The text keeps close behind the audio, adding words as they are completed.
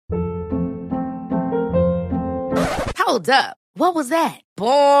Hold up. What was that?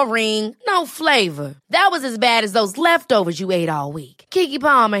 Boring. No flavor. That was as bad as those leftovers you ate all week. Keke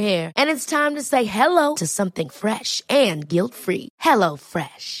Palmer here, and it's time to say hello to something fresh and guilt-free. Hello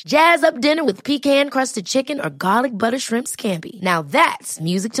Fresh. Jazz up dinner with pecan-crusted chicken or garlic butter shrimp scampi. Now that's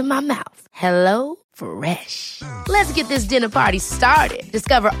music to my mouth. Hello Fresh. Let's get this dinner party started.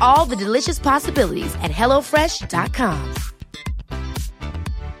 Discover all the delicious possibilities at hellofresh.com.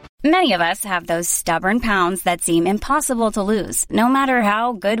 Many of us have those stubborn pounds that seem impossible to lose, no matter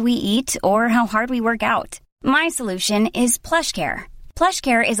how good we eat or how hard we work out. My solution is PlushCare.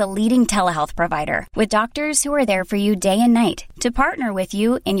 PlushCare is a leading telehealth provider with doctors who are there for you day and night to partner with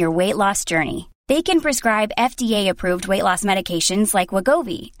you in your weight loss journey. They can prescribe FDA-approved weight loss medications like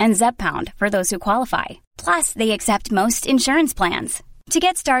Wegovy and Zepbound for those who qualify. Plus, they accept most insurance plans. To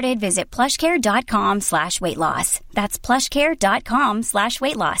get started, visit plushcare.com/weightloss. That's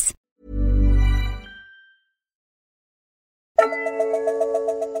plushcare.com/weightloss.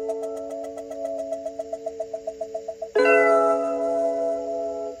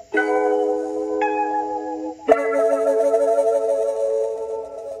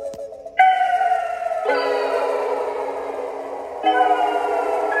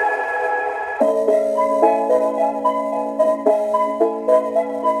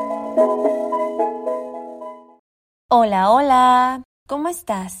 Hola, hola, ¿cómo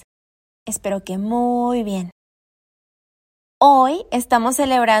estás? Espero que muy bien. Hoy estamos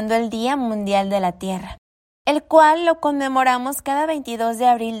celebrando el Día Mundial de la Tierra, el cual lo conmemoramos cada 22 de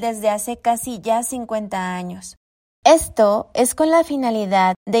abril desde hace casi ya 50 años. Esto es con la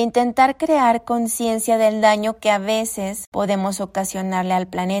finalidad de intentar crear conciencia del daño que a veces podemos ocasionarle al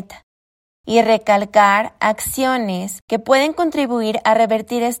planeta y recalcar acciones que pueden contribuir a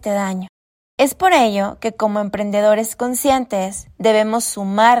revertir este daño. Es por ello que como emprendedores conscientes debemos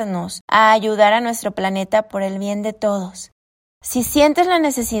sumarnos a ayudar a nuestro planeta por el bien de todos. Si sientes la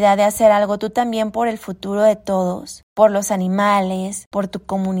necesidad de hacer algo tú también por el futuro de todos, por los animales, por tu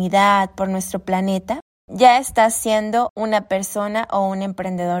comunidad, por nuestro planeta, ya estás siendo una persona o un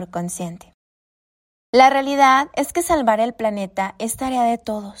emprendedor consciente. La realidad es que salvar el planeta es tarea de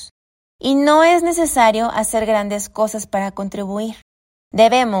todos y no es necesario hacer grandes cosas para contribuir.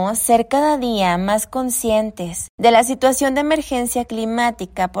 Debemos ser cada día más conscientes de la situación de emergencia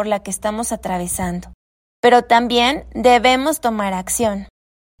climática por la que estamos atravesando, pero también debemos tomar acción.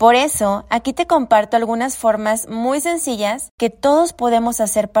 Por eso, aquí te comparto algunas formas muy sencillas que todos podemos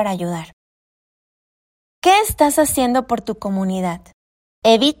hacer para ayudar. ¿Qué estás haciendo por tu comunidad?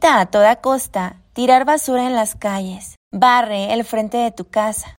 Evita a toda costa tirar basura en las calles, barre el frente de tu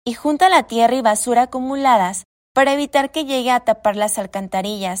casa y junta la tierra y basura acumuladas para evitar que llegue a tapar las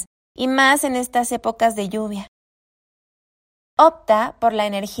alcantarillas, y más en estas épocas de lluvia. Opta por la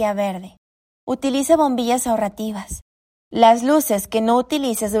energía verde. Utilice bombillas ahorrativas. Las luces que no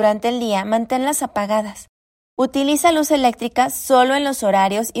utilices durante el día, manténlas apagadas. Utiliza luz eléctrica solo en los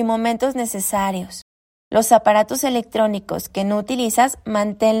horarios y momentos necesarios. Los aparatos electrónicos que no utilizas,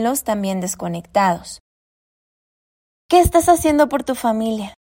 manténlos también desconectados. ¿Qué estás haciendo por tu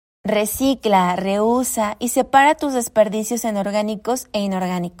familia? Recicla, reusa y separa tus desperdicios en orgánicos e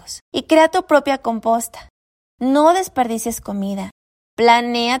inorgánicos. Y crea tu propia composta. No desperdicies comida.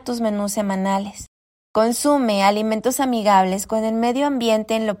 Planea tus menús semanales. Consume alimentos amigables con el medio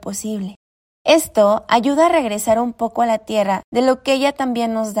ambiente en lo posible. Esto ayuda a regresar un poco a la tierra de lo que ella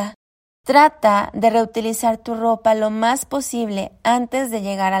también nos da. Trata de reutilizar tu ropa lo más posible antes de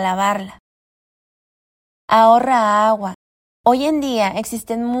llegar a lavarla. Ahorra agua. Hoy en día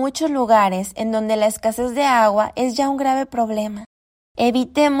existen muchos lugares en donde la escasez de agua es ya un grave problema.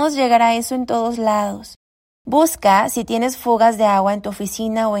 Evitemos llegar a eso en todos lados. Busca si tienes fugas de agua en tu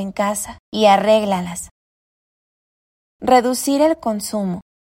oficina o en casa y arréglalas. Reducir el consumo.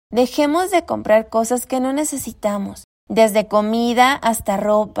 Dejemos de comprar cosas que no necesitamos, desde comida hasta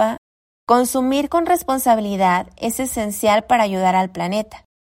ropa. Consumir con responsabilidad es esencial para ayudar al planeta,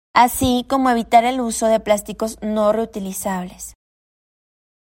 así como evitar el uso de plásticos no reutilizables.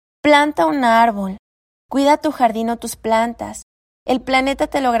 Planta un árbol. Cuida tu jardín o tus plantas. El planeta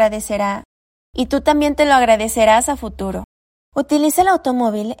te lo agradecerá y tú también te lo agradecerás a futuro. Utiliza el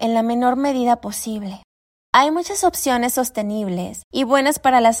automóvil en la menor medida posible. Hay muchas opciones sostenibles y buenas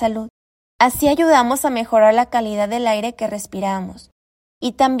para la salud. Así ayudamos a mejorar la calidad del aire que respiramos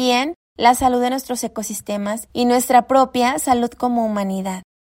y también la salud de nuestros ecosistemas y nuestra propia salud como humanidad.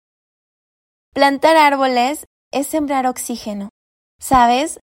 Plantar árboles es sembrar oxígeno.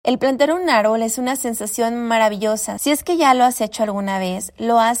 ¿Sabes? El plantar un árbol es una sensación maravillosa. Si es que ya lo has hecho alguna vez,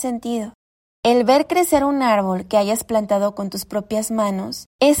 lo has sentido. El ver crecer un árbol que hayas plantado con tus propias manos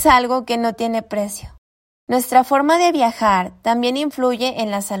es algo que no tiene precio. Nuestra forma de viajar también influye en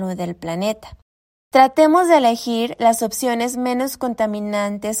la salud del planeta. Tratemos de elegir las opciones menos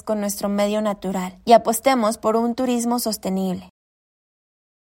contaminantes con nuestro medio natural y apostemos por un turismo sostenible.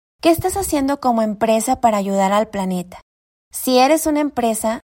 ¿Qué estás haciendo como empresa para ayudar al planeta? Si eres una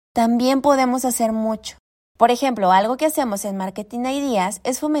empresa, también podemos hacer mucho. Por ejemplo, algo que hacemos en Marketing Ideas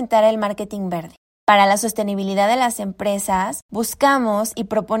es fomentar el marketing verde. Para la sostenibilidad de las empresas, buscamos y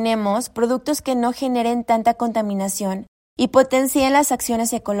proponemos productos que no generen tanta contaminación y potencien las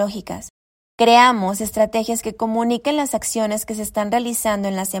acciones ecológicas. Creamos estrategias que comuniquen las acciones que se están realizando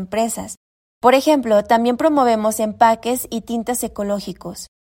en las empresas. Por ejemplo, también promovemos empaques y tintas ecológicos.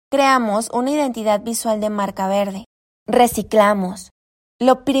 Creamos una identidad visual de marca verde. Reciclamos.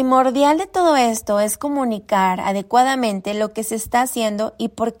 Lo primordial de todo esto es comunicar adecuadamente lo que se está haciendo y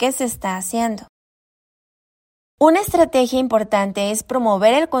por qué se está haciendo. Una estrategia importante es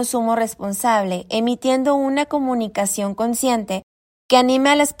promover el consumo responsable, emitiendo una comunicación consciente que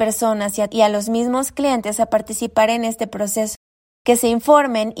anime a las personas y a los mismos clientes a participar en este proceso, que se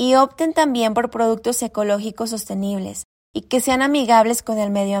informen y opten también por productos ecológicos sostenibles y que sean amigables con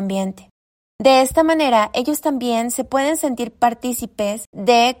el medio ambiente. De esta manera, ellos también se pueden sentir partícipes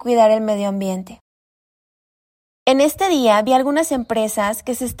de cuidar el medio ambiente. En este día vi algunas empresas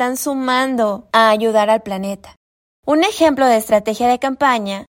que se están sumando a ayudar al planeta. Un ejemplo de estrategia de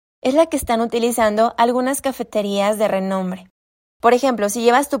campaña es la que están utilizando algunas cafeterías de renombre. Por ejemplo, si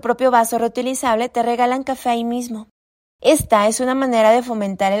llevas tu propio vaso reutilizable, te regalan café ahí mismo. Esta es una manera de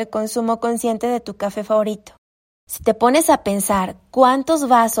fomentar el consumo consciente de tu café favorito. Si te pones a pensar cuántos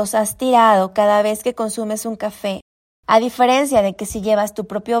vasos has tirado cada vez que consumes un café, a diferencia de que si llevas tu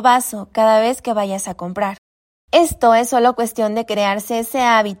propio vaso cada vez que vayas a comprar. Esto es solo cuestión de crearse ese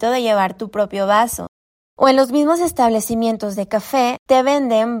hábito de llevar tu propio vaso. O en los mismos establecimientos de café te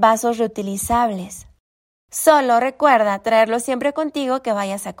venden vasos reutilizables. Solo recuerda traerlo siempre contigo que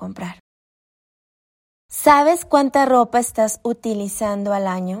vayas a comprar. ¿Sabes cuánta ropa estás utilizando al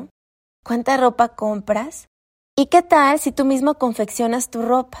año? ¿Cuánta ropa compras? ¿Y qué tal si tú mismo confeccionas tu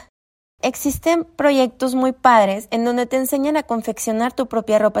ropa? Existen proyectos muy padres en donde te enseñan a confeccionar tu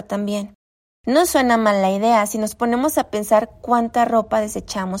propia ropa también. No suena mal la idea si nos ponemos a pensar cuánta ropa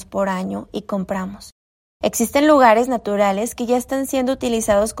desechamos por año y compramos. Existen lugares naturales que ya están siendo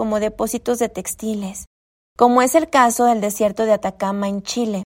utilizados como depósitos de textiles, como es el caso del desierto de Atacama en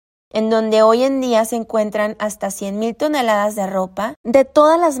Chile, en donde hoy en día se encuentran hasta 100,000 toneladas de ropa de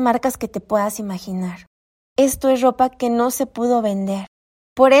todas las marcas que te puedas imaginar. Esto es ropa que no se pudo vender.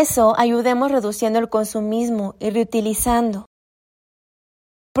 Por eso, ayudemos reduciendo el consumismo y reutilizando.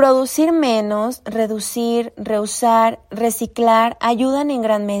 Producir menos, reducir, reusar, reciclar ayudan en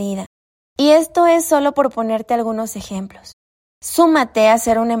gran medida. Y esto es solo por ponerte algunos ejemplos. Súmate a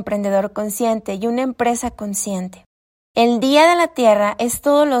ser un emprendedor consciente y una empresa consciente. El Día de la Tierra es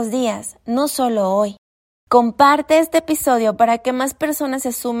todos los días, no solo hoy. Comparte este episodio para que más personas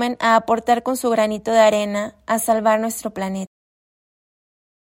se sumen a aportar con su granito de arena a salvar nuestro planeta.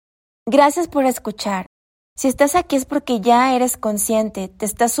 Gracias por escuchar. Si estás aquí es porque ya eres consciente, te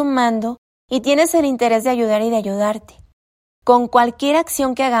estás sumando y tienes el interés de ayudar y de ayudarte. Con cualquier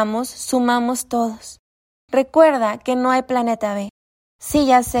acción que hagamos, sumamos todos. Recuerda que no hay planeta B. Sí,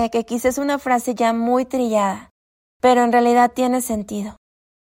 ya sé que quizás es una frase ya muy trillada, pero en realidad tiene sentido.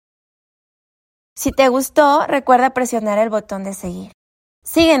 Si te gustó, recuerda presionar el botón de seguir.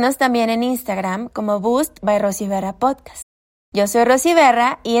 Síguenos también en Instagram como Boost by Rosy Berra Podcast. Yo soy Rosy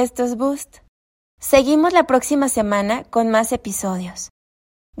Berra y esto es Boost. Seguimos la próxima semana con más episodios.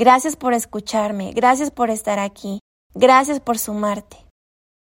 Gracias por escucharme, gracias por estar aquí, gracias por sumarte.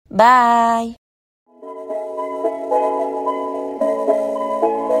 Bye.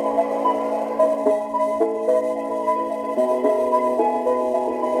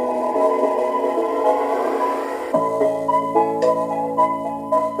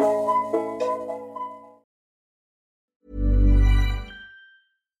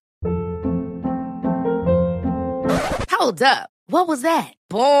 Hold up. What was that?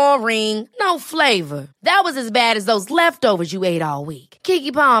 Boring. No flavor. That was as bad as those leftovers you ate all week.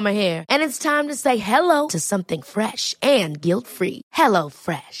 Keke Palmer here, and it's time to say hello to something fresh and guilt-free. Hello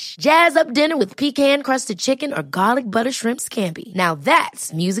Fresh. Jazz up dinner with pecan-crusted chicken or garlic butter shrimp scampi. Now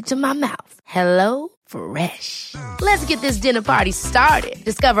that's music to my mouth. Hello Fresh. Let's get this dinner party started.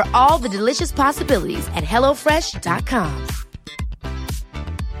 Discover all the delicious possibilities at HelloFresh.com.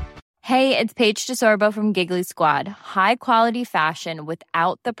 Hey, it's Paige DeSorbo from Giggly Squad. High quality fashion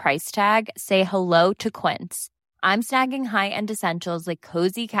without the price tag. Say hello to Quince. I'm snagging high-end essentials like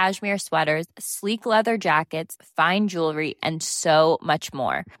cozy cashmere sweaters, sleek leather jackets, fine jewelry, and so much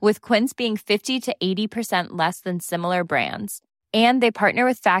more. With Quince being 50 to 80% less than similar brands. And they partner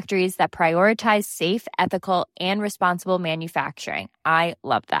with factories that prioritize safe, ethical, and responsible manufacturing. I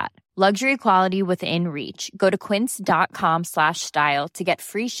love that. Luxury quality within reach. Go to quince.com/style to get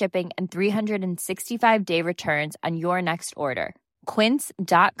free shipping and 365-day returns on your next order.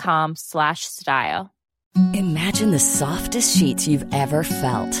 Quince.com/style. Imagine the softest sheets you've ever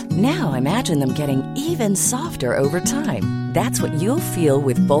felt. Now imagine them getting even softer over time. That's what you'll feel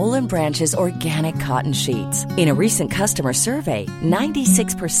with Boll & Branch's organic cotton sheets. In a recent customer survey,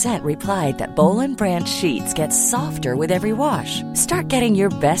 96% replied that Boll & Branch sheets get softer with every wash. Start getting your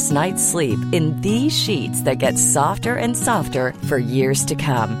best night's sleep in these sheets that get softer and softer for years to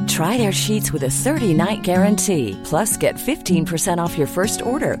come. Try their sheets with a 30-night guarantee. Plus, get 15% off your first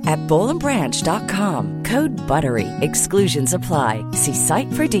order at bollandbranch.com. Code BUTTERY. Exclusions apply. See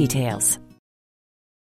site for details.